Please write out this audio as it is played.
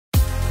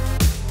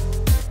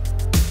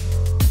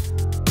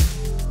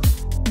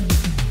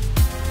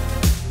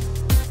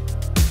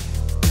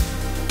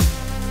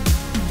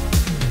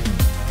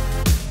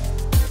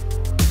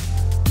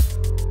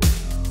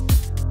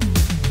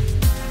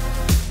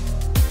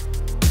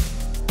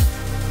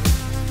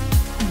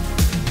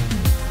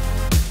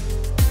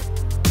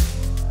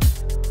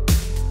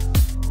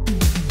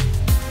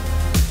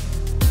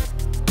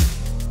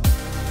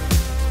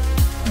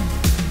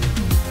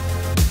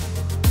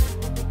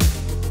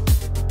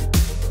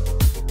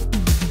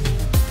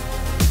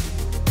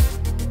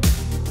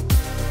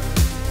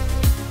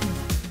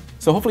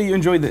So hopefully you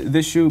enjoyed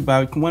this shoot,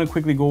 but I want to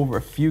quickly go over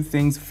a few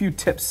things, a few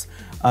tips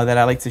that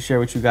I like to share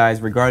with you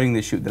guys regarding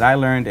this shoot that I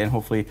learned, and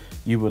hopefully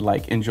you would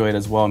like enjoy it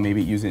as well,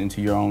 maybe use it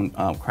into your own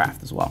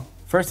craft as well.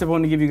 First tip I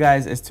want to give you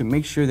guys is to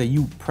make sure that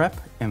you prep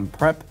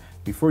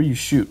before you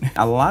shoot.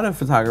 A lot of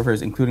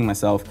photographers, including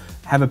myself,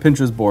 have a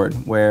Pinterest board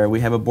where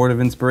we have a board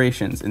of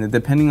inspirations, and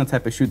depending on the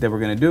type of shoot that we're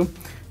gonna do,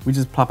 we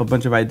just plop a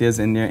bunch of ideas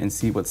in there and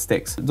see what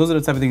sticks. Those are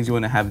the type of things you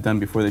wanna have done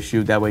before the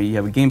shoot. That way you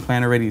have a game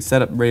plan already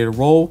set up, ready to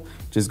roll.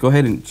 Just go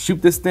ahead and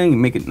shoot this thing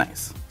and make it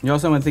nice. You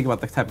also wanna think about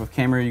the type of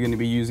camera you're gonna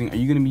be using. Are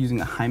you gonna be using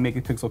a high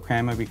megapixel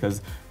camera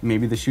because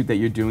maybe the shoot that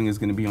you're doing is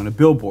gonna be on a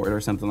billboard or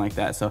something like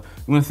that? So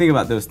you wanna think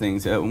about those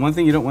things. One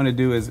thing you don't wanna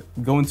do is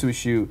go into a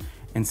shoot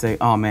and say,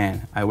 oh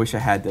man, I wish I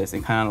had this,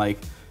 and kind of like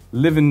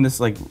live in this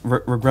like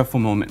regretful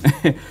moment.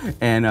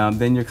 And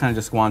then you're kind of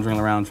just wandering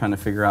around trying to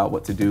figure out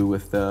what to do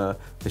with the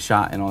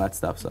shot and all that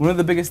stuff. So one of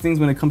the biggest things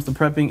when it comes to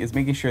prepping is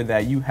making sure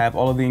that you have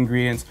all of the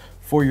ingredients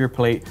for your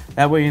plate.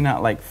 That way you're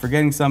not like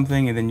forgetting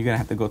something and then you're gonna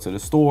have to go to the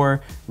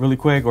store really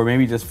quick, or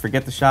maybe just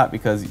forget the shot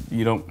because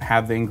you don't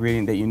have the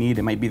ingredient that you need.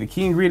 It might be the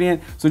key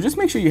ingredient. So just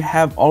make sure you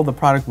have all the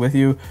product with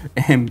you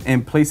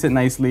and place it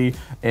nicely.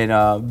 And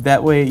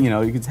that way, you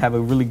know, you can have a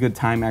really good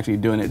time actually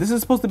doing it. This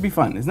is supposed to be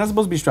fun. It's not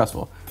supposed to be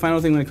stressful.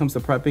 Final thing when it comes to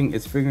prepping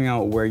is figuring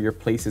out where your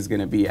place is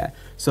gonna be at.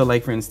 So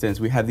like for instance,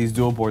 we have these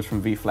dual boards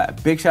from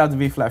V-Flat. Big shout out to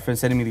V-Flat for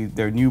sending me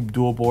their new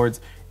dual boards.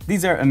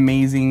 These are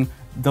amazing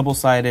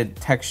double-sided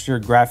texture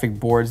graphic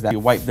boards that you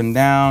wipe them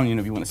down, you know,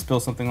 if you want to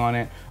spill something on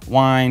it,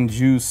 wine,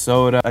 juice,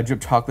 soda, I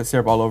dripped chocolate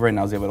syrup all over it and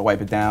I was able to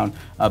wipe it down.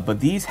 But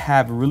these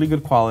have really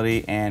good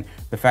quality, and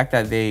the fact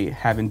that they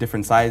have in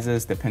different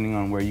sizes depending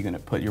on where you're going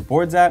to put your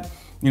boards at,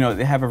 you know,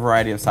 they have a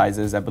variety of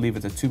sizes. I believe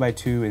it's a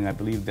 2x2, and I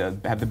believe they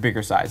have the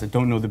bigger size. I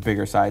don't know the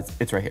bigger size.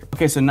 It's right here.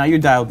 Okay, so now you're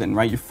dialed in,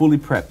 right? You're fully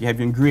prepped. You have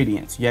your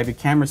ingredients. You have your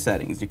camera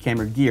settings, your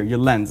camera gear, your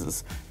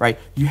lenses, right?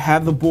 You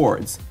have the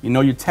boards. You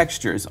know your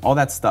textures, all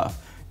that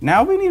stuff.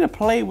 Now we need to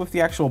play with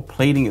the actual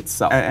plating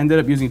itself. I ended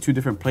up using 2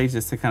 different plates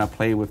just to kind of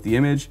play with the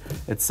image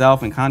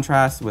itself and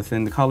contrast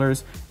within the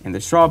colors and the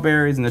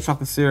strawberries and the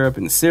chocolate syrup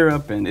and the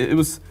syrup, and it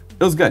was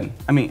good.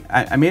 I mean,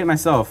 I made it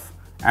myself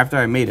after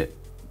I made it.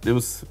 It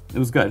was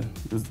good.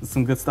 It was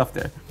some good stuff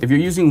there. If you're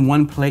using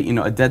one plate, you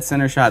know, a dead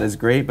center shot is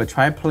great, but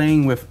try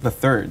playing with the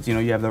thirds. You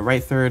know, you have the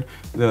right third,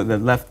 the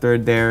left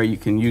third there. You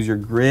can use your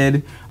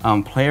grid,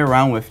 play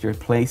around with your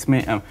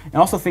placement. And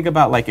also think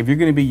about, like, if you're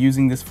gonna be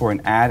using this for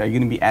an ad, are you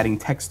gonna be adding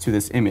text to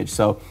this image?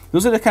 So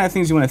those are the kind of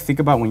things you wanna think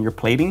about when you're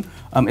plating.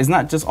 It's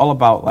not just all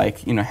about,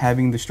 like, you know,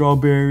 having the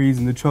strawberries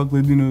and the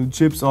chocolate, you know,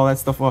 chips, all that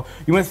stuff. Well,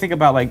 you wanna think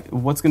about, like,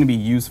 what's gonna be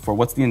used for,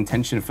 what's the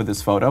intention for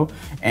this photo,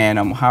 and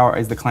how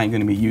is the client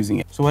gonna be using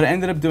it. So what I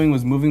ended up doing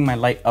was moving my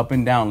light up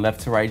and down,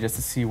 left to right, just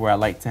to see where I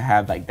like to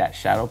have like that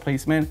shadow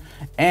placement.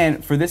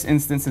 And for this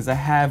instance, since I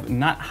have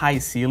not high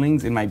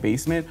ceilings in my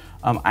basement,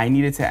 I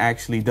needed to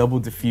actually double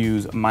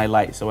diffuse my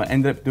light. So what I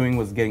ended up doing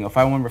was getting a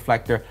 501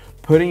 reflector,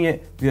 putting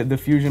the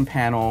diffusion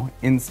panel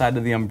inside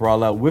of the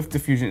umbrella with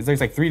diffusion.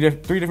 There's like three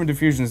different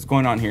diffusions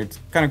going on here. It's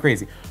kind of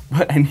crazy,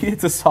 but I needed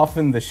to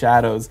soften the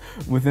shadows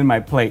within my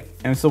plate.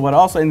 And so what I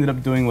also ended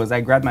up doing was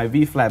I grabbed my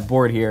V-Flat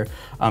board here,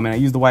 and I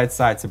used the wide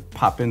side to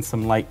pop in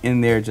some light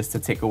in there just to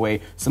take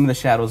away some of the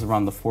shadows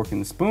around the fork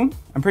and the spoon.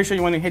 I'm pretty sure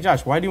you're wondering, hey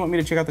Josh, why do you want me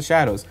to check out the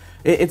shadows?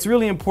 It's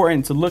really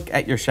important to look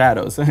at your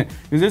shadows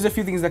because there's a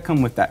few things that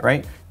come with that,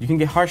 right? You can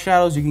get harsh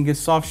shadows, you can get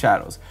soft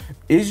shadows.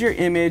 Is your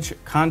image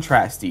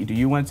contrasty? Do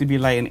you want it to be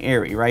light and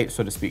airy, right,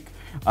 so to speak?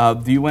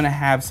 Do you want to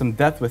have some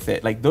depth with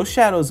it? Like, those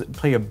shadows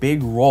play a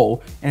big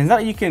role, and it's not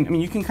that you can, I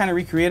mean, you can kind of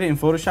recreate it in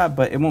Photoshop,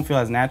 but it won't feel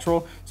as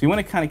natural. So you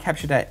want to kind of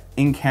capture that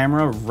in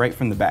camera right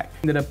from the back.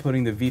 Ended up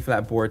putting the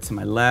V-Flat board to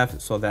my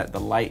left so that the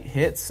light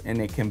hits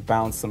and it can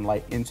bounce some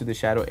light into the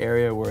shadow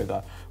area where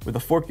the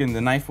fork and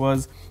the knife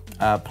was.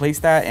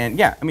 Placed that, and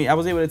yeah, I mean, I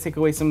was able to take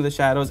away some of the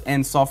shadows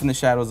and soften the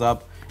shadows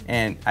up.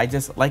 And I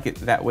just like it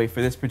that way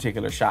for this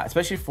particular shot,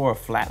 especially for a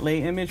flat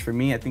lay image. For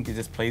me, I think it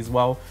just plays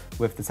well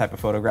with the type of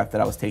photograph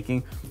that I was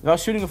taking. If I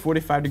was shooting a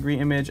 45-degree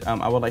image,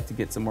 I would like to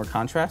get some more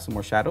contrast, some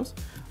more shadows.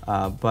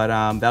 But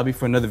that'll be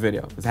for another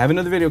video, because I have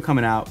another video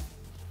coming out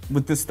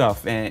with this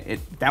stuff, and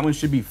that one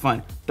should be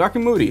fun. Dark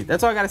and moody,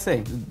 that's all I gotta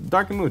say,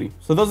 dark and moody.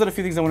 So those are the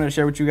few things I wanted to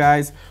share with you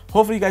guys.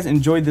 Hopefully you guys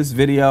enjoyed this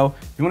video.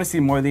 If you wanna see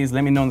more of these,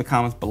 let me know in the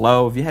comments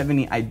below. If you have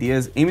any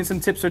ideas, even some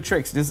tips or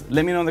tricks, just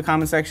let me know in the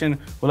comment section.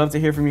 We'd love to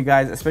hear from you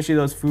guys, especially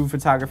those food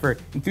photographer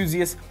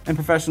enthusiasts and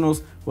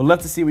professionals. We'd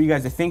love to see what you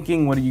guys are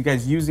thinking. What are you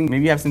guys using?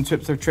 Maybe you have some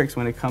tips or tricks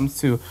when it comes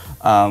to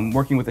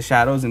working with the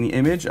shadows in the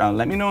image.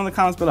 Let me know in the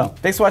comments below.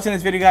 Thanks for watching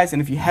this video, guys.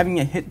 And if you haven't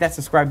yet, hit that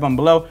subscribe button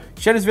below.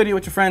 Share this video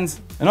with your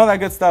friends and all that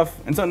good stuff.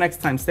 Until next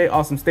time, stay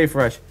awesome, stay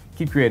fresh,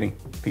 keep creating.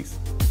 Peace.